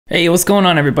Hey, what's going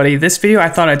on everybody? This video I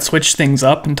thought I'd switch things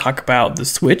up and talk about the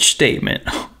switch statement.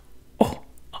 Oh,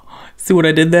 see what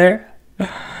I did there?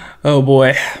 Oh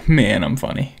boy, man, I'm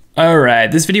funny.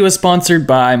 Alright, this video is sponsored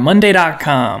by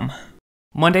Monday.com.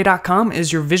 Monday.com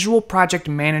is your visual project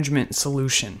management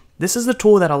solution. This is the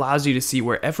tool that allows you to see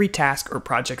where every task or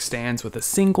project stands with a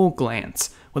single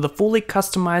glance. With a fully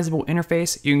customizable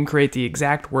interface, you can create the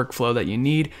exact workflow that you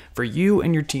need for you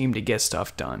and your team to get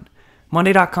stuff done.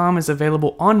 Monday.com is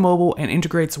available on mobile and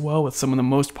integrates well with some of the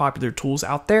most popular tools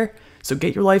out there, so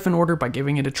get your life in order by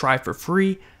giving it a try for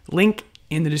free. Link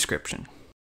in the description.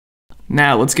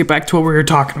 Now let's get back to what we were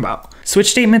talking about. Switch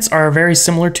statements are very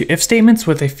similar to if statements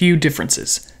with a few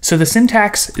differences. So the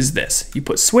syntax is this. You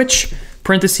put switch,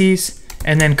 parentheses,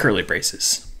 and then curly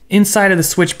braces. Inside of the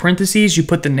switch parentheses, you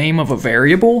put the name of a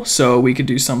variable. So we could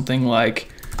do something like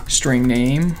string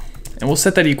name, and we'll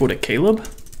set that equal to Caleb.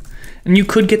 And you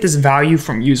could get this value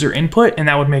from user input, and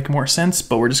that would make more sense,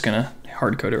 but we're just gonna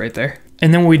hard code it right there.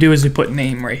 And then what we do is we put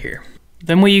name right here.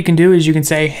 Then what you can do is you can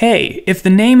say, hey, if the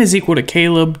name is equal to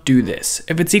Caleb, do this.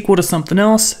 If it's equal to something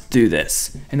else, do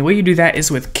this. And the way you do that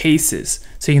is with cases.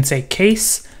 So you can say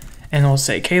case, and it'll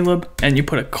say Caleb, and you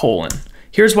put a colon.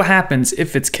 Here's what happens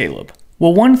if it's Caleb.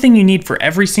 Well, one thing you need for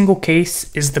every single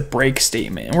case is the break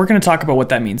statement. And we're gonna talk about what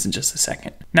that means in just a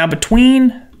second. Now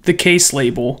between the case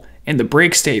label and the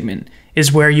break statement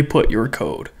is where you put your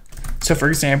code. So for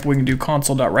example, we can do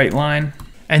console.writeLine,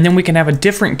 and then we can have a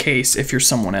different case if you're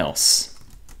someone else.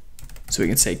 So we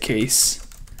can say case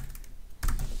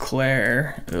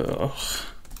Claire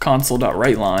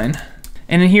console.writeLine.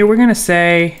 And in here we're gonna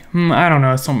say, I don't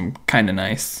know, something kind of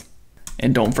nice.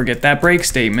 And don't forget that break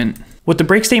statement. What the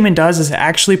break statement does is it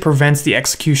actually prevents the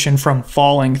execution from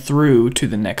falling through to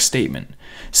the next statement.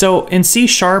 So in C#,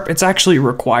 it's actually a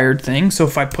required thing. So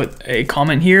if I put a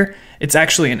comment here, it's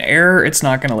actually an error. It's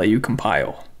not gonna let you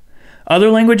compile. Other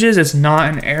languages, it's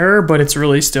not an error, but it's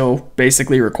really still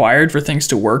basically required for things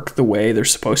to work the way they're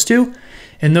supposed to.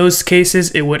 In those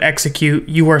cases, it would execute,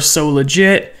 you are so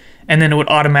legit, and then it would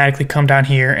automatically come down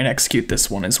here and execute this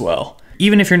one as well.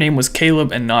 Even if your name was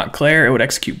Caleb and not Claire, it would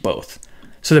execute both.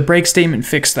 So the break statement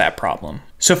fixed that problem.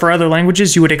 So for other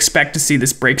languages, you would expect to see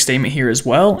this break statement here as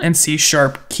well, and C#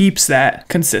 keeps that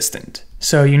consistent.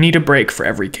 So you need a break for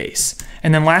every case.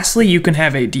 And then lastly, you can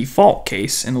have a default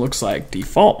case, and it looks like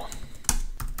default.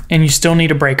 And you still need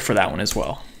a break for that one as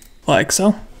well, like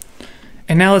so.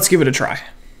 And now let's give it a try.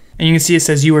 And you can see it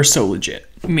says you are so legit.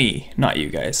 Me, not you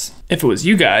guys. If it was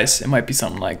you guys, it might be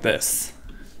something like this.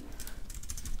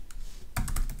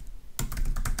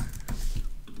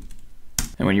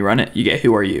 And when you run it, you get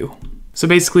who are you. So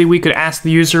basically we could ask the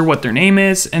user what their name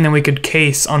is, and then we could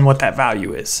case on what that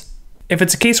value is. If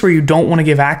it's a case where you don't want to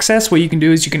give access, what you can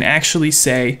do is you can actually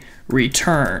say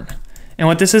return. And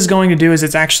what this is going to do is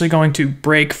it's actually going to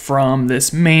break from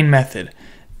this main method.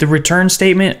 The return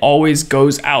statement always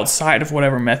goes outside of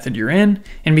whatever method you're in,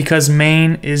 and because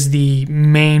main is the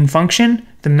main function,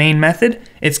 the main method,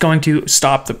 it's going to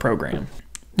stop the program.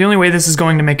 The only way this is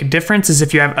going to make a difference is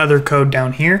if you have other code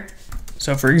down here.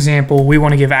 So for example, we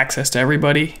want to give access to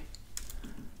everybody.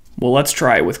 Well, let's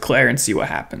try it with Claire and see what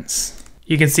happens.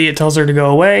 You can see it tells her to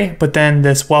go away, but then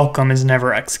this welcome is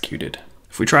never executed.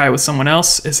 If we try it with someone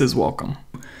else, it says welcome.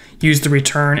 Use the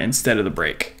return instead of the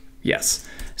break. Yes.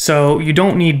 So you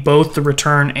don't need both the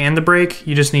return and the break,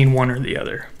 you just need one or the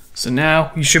other. So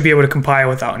now you should be able to compile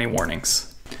without any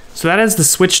warnings. So that is the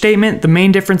switch statement. The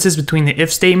main differences between the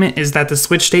if statement is that the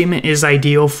switch statement is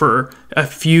ideal for a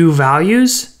few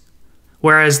values,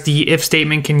 whereas the if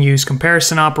statement can use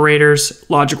comparison operators,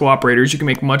 logical operators. You can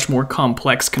make much more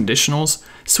complex conditionals.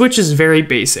 Switch is very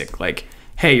basic, like,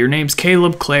 hey, your name's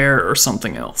Caleb, Claire, or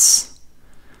something else.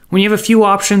 When you have a few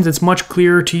options, it's much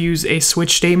clearer to use a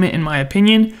switch statement in my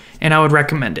opinion, and I would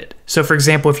recommend it. So for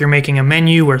example, if you're making a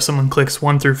menu where someone clicks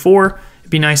 1 through 4, it'd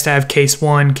be nice to have case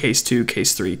 1, case 2,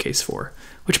 case 3, case 4.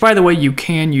 Which by the way, you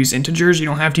can use integers, you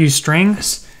don't have to use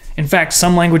strings. In fact,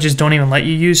 some languages don't even let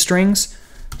you use strings.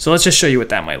 So let's just show you what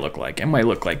that might look like. It might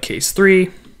look like case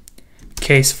 3,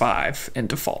 case 5, and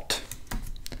default.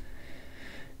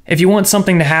 If you want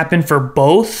something to happen for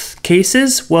both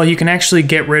cases, well, you can actually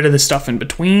get rid of the stuff in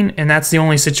between, and that's the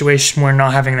only situation where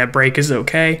not having that break is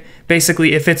okay.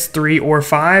 Basically, if it's 3 or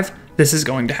 5, this is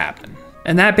going to happen.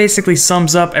 And that basically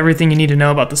sums up everything you need to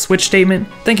know about the switch statement.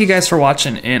 Thank you guys for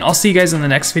watching, and I'll see you guys in the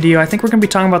next video. I think we're gonna be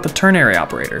talking about the ternary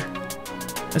operator.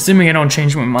 Assuming I don't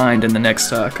change my mind in the next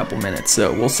couple minutes,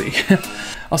 so we'll see.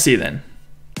 I'll see you then.